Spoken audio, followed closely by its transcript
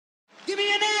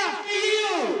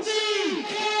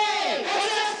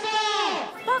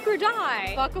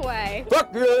Why? Fuck away.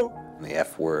 Fuck you. The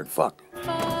F word. Fuck.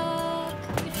 Fuck.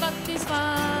 You fuck this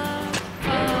fuck.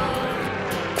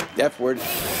 The F word.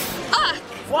 Ah!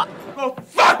 Fuck. Go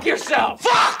fuck yourself.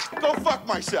 Fuck. Go fuck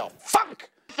myself. Fuck.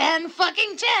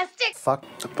 Fan-fucking-tastic. Fuck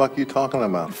the fuck you talking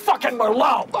about? Fucking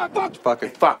Merlot. Fuck. Fuck.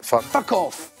 Fucking Fuck. Fuck. Fuck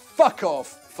off. Fuck off.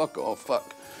 Fuck off.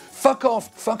 Fuck. Fuck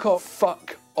off. Fuck off.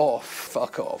 Fuck off.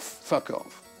 Fuck off. Fuck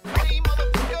off.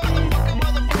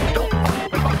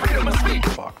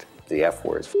 Fucked. The F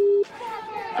word.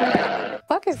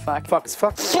 Fuck is fuck. Fuck is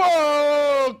fuck.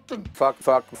 Fuck. Fuck.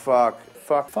 Fuck. Fuck.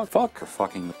 Fuck. Fuck. Fuck. Or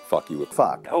fucking fuck you.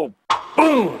 Fuck. Oh.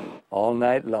 Boom. All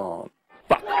night long.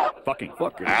 Fuck. Fucking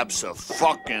fucker.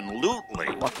 Abso-fucking-lutely.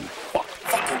 Fucking fuck.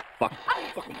 Fucking fuck.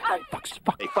 Fucking fuck.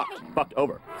 Fuck. Hey, fuck. Fuck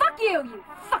over. Fuck you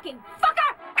fucking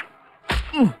fucker!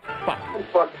 Fuck.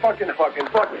 Fuck, fucking, fucking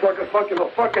motherfuckers,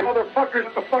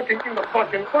 the fucking,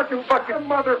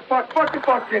 motherfucking,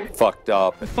 fucking. Fucked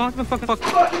up. Fuck.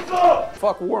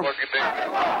 Fuck warm.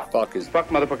 Fuck is fuck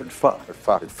motherfucking fuck.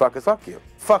 Fuck is fuck is fuck you.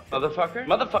 Fuck. Motherfucker?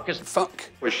 Motherfuckers. Fuck.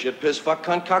 We're shit, piss, fuck,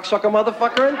 cunt, cocksucker,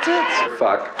 motherfucker, and tits.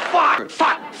 Fuck. Fuck.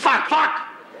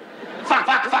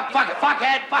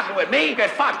 Fuckhead, fucking with me. Get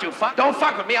fucked, you fuck. Don't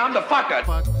fuck with me, I'm the fucker.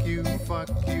 Fuck you.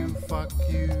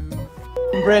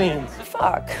 Brilliant.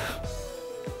 Fuck.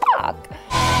 Fuck.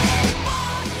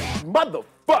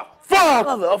 Motherfuck. Fuck.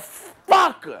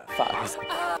 Motherfucker. Fuck.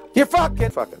 You're fucking.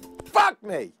 Fuck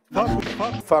me.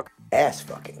 Fuck. Ass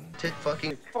fucking. Tit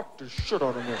fucking. Fuck the shit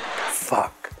out of me.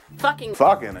 Fuck. Fucking.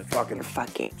 Fucking and fucking.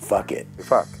 Fucking. Fuck it.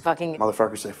 Fuck. Fucking.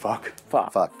 Motherfuckers say fuck.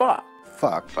 Fuck. Fuck. Fuck.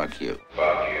 Fuck. Fuck you.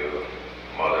 Fuck you,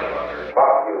 motherfucker.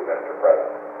 Fuck you, Mr.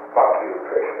 President. Fuck you,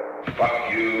 Christian. Fuck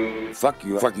you. Fuck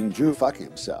you. Fucking Jew. Fuck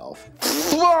himself.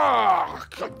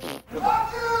 Fuck.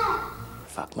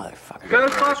 Fuck motherfucker. Go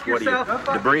fuck yourself.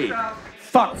 Debris.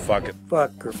 Fuck. Fucking.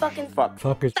 Fucker. Fucking. Fuck.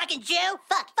 Fuckers. Fucking Jew.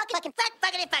 Fuck it.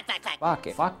 Fuck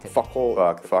it. Fuck it. Fuck hole.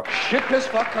 Fuck. Fuck. Shit, piss,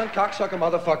 fuck, cunt, cocksucker,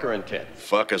 motherfucker, and tit.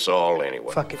 Fuck us all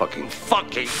anyway. Fuck it. Fucking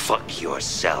fuck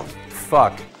yourself.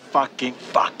 Fuck. I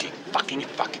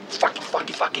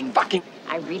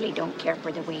really don't care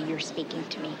for the way you're speaking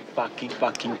to me. Fast.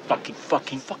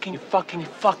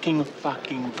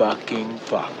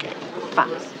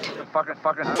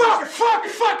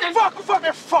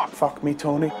 Fuck me,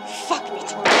 Tony. Fuck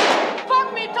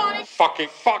me, Tony. Fucking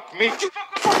fuck me.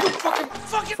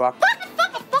 Fuck.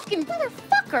 Fucking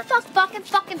motherfucker.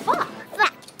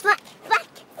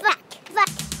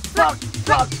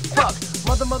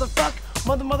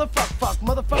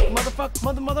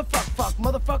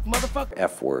 Fuck. Fuck.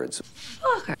 F words.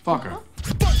 Fucker.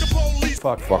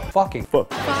 Fuck. Fucking.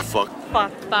 Fuck.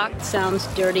 Fuck sounds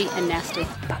dirty and nasty.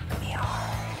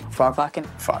 Fuck. Fucking.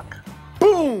 Fuck.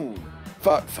 Boom.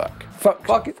 Fuck. Fuck.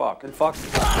 Fuck it. Fuck. And fuck.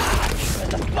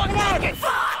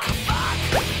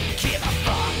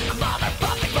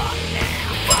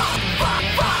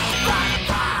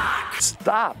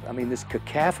 Stop. I mean, this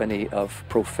cacophony of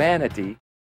profanity.